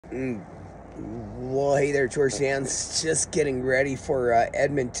Well, hey there, George Dan's just getting ready for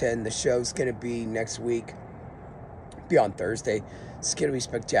Edmonton. The show's going to be next week, be on Thursday. It's going to be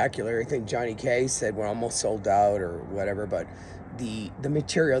spectacular. I think Johnny K said we're almost sold out or whatever, but the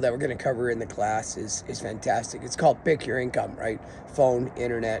material that we're going to cover in the class is fantastic. It's called Pick Your Income, right? Phone,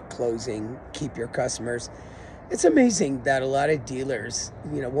 internet, closing, keep your customers. It's amazing that a lot of dealers,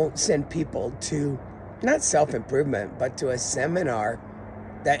 won't send people to not self-improvement, but to a seminar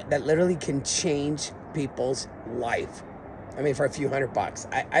that literally can change people's life. I mean, for a few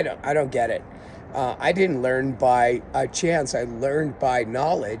 $100. I don't get it. I didn't learn by a chance. I learned by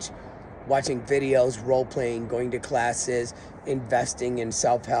knowledge, watching videos, role playing, going to classes, investing in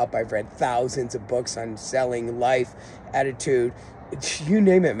self help. I've read thousands of books on selling, life, attitude, you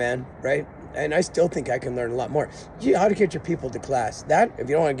name it, man. Right? And I still think I can learn a lot more. How to get your people to class. That if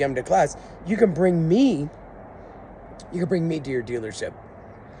you don't want to get them to class, you can bring me. You can bring me to your dealership,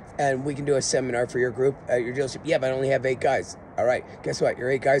 and we can do a seminar for your group at your dealership. Yeah, but I only have 8 guys. All right, guess what? Your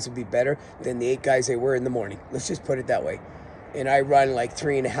 8 guys will be better than the 8 guys they were in the morning. Let's just put it that way. And I run like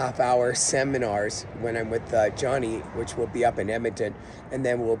 3.5-hour seminars when I'm with Johnny, which will be up in Edmonton. And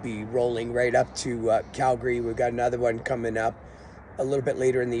then we'll be rolling right up to Calgary. We've got another one coming up a little bit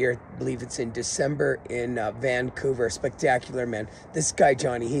later in the year. I believe it's in December in Vancouver. Spectacular, man. This guy,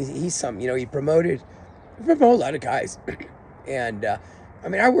 Johnny, he's something. He promoted a lot of guys. And I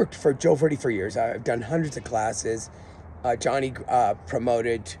mean, I worked for Joe Verdi for years. I've done hundreds of classes. Johnny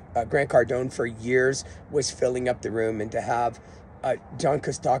promoted Grant Cardone for years, was filling up the room, and to have John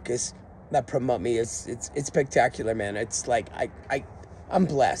Kostakis that promote me it's spectacular, man. It's like I'm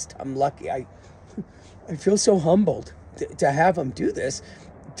blessed. I'm lucky. I feel so humbled to have him do this,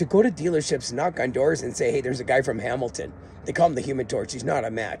 to go to dealerships, knock on doors, and say, hey, there's a guy from Hamilton. They call him the Human Torch. He's not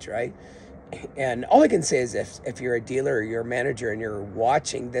a match, right? And all I can say is if you're a dealer or you're a manager and you're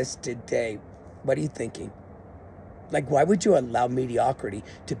watching this today, what are you thinking? Like, why would you allow mediocrity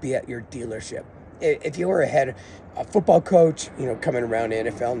to be at your dealership? If you were a football coach, coming around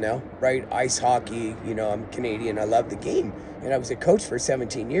NFL now, right? Ice hockey, I'm Canadian. I love the game. And I was a coach for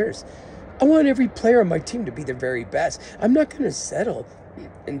 17 years. I want every player on my team to be their very best. I'm not going to settle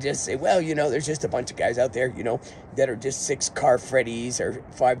and just say, well, there's just a bunch of guys out there, that are just 6-car Freddies or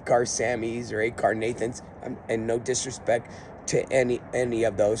 5-car Sammys or 8-car Nathans. And no disrespect to any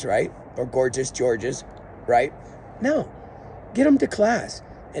of those, right? Or gorgeous Georges, right? No, get them to class.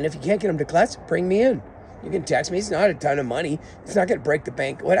 And if you can't get them to class, bring me in. You can text me. It's not a ton of money. It's not going to break the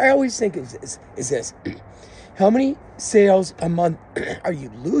bank. What I always think is this. How many sales a month are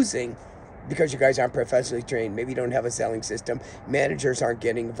you losing because you guys aren't professionally trained? Maybe you don't have a selling system. Managers aren't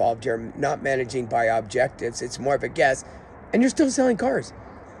getting involved. You're not managing by objectives. It's more of a guess. And you're still selling cars.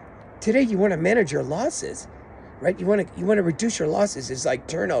 Today, you want to manage your losses. Right? You want to reduce your losses. It's like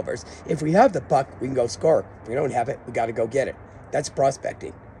turnovers. If we have the puck, we can go score. If we don't have it, we got to go get it. That's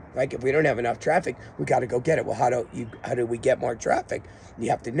prospecting. Like, if we don't have enough traffic, we got to go get it. Well, how do we get more traffic? You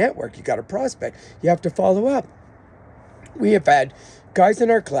have to network. You got to prospect. You have to follow up. We have had guys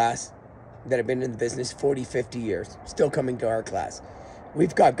in our class that have been in the business 40, 50 years, still coming to our class.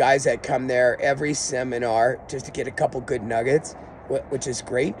 We've got guys that come there every seminar just to get a couple good nuggets, which is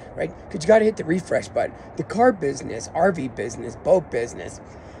great, right? Because you got to hit the refresh button. The car business, RV business, boat business,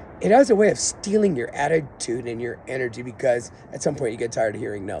 it has a way of stealing your attitude and your energy, because at some point you get tired of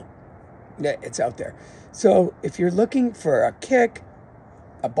hearing no. It's out there. So if you're looking for a kick,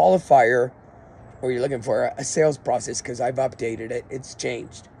 a ball of fire, or you're looking for a sales process, because I've updated it, it's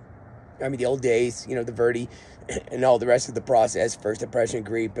changed. I mean, the old days, the Verdi and all the rest of the process: first impression,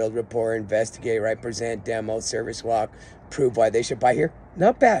 greet, build rapport, investigate, right, present, demo, service walk, prove why they should buy here.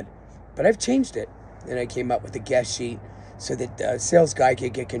 Not bad, but I've changed it. And I came up with a guest sheet so that the sales guy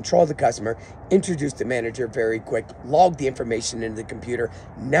could get control of the customer, introduce the manager very quick, log the information into the computer.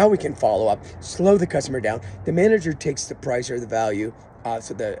 Now we can follow up, slow the customer down. The manager takes the price or the value,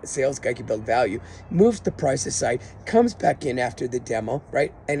 so the sales guy can build value, moves the price aside, comes back in after the demo,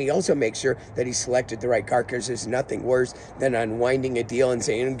 right? And he also makes sure that he selected the right car, because there's nothing worse than unwinding a deal and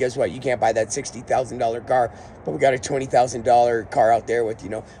saying, guess what, you can't buy that $60,000 car, but we got a $20,000 car out there with,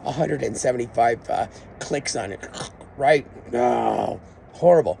 175 clicks on it, right? No,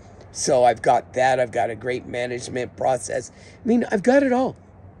 horrible. So I've got that. I've got a great management process. I mean, I've got it all.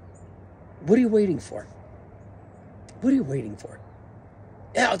 What are you waiting for? What are you waiting for?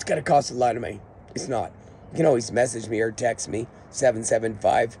 Yeah, it's going to cost a lot of money. It's not. You can always message me or text me,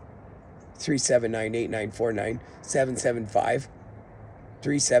 775-379-8949,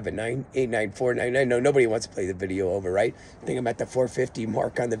 775-379-8949. I know nobody wants to play the video over, right? I think I'm at the 450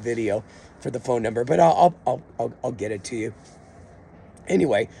 mark on the video for the phone number, but I'll get it to you.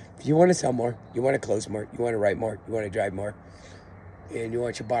 Anyway, if you want to sell more, you want to close more, you want to write more, you want to drive more, and you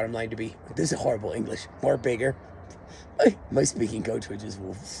want your bottom line to be, this is horrible English, more bigger. My speaking coach would just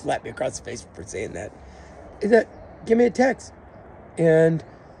will slap me across the face for saying that. Give me a text. And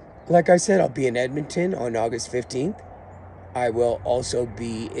like I said, I'll be in Edmonton on August 15th. I will also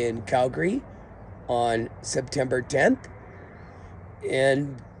be in Calgary on September 10th.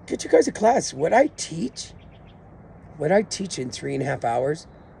 And get you guys a class. What I teach in 3.5 hours,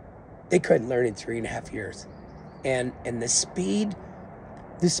 they couldn't learn in 3.5 years. And the speed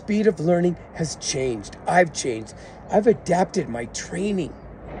of learning has changed. I've changed. I've adapted my training.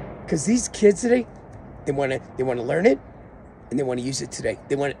 Because these kids today, they want to learn it and they want to use it today.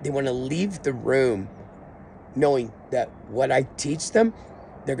 They want to leave the room knowing that what I teach them,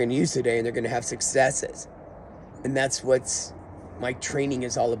 they're going to use today and they're going to have successes. And that's what my training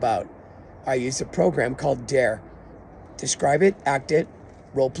is all about. I use a program called DARE. Describe it, act it,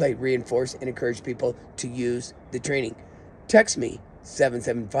 role play, reinforce, and encourage people to use the training. Text me,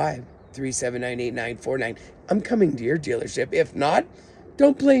 775-379-8949. I'm coming to your dealership. If not,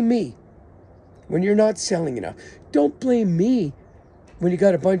 don't blame me when you're not selling enough. Don't blame me when you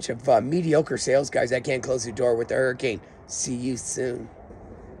got a bunch of mediocre sales guys that can't close the door with a hurricane. See you soon.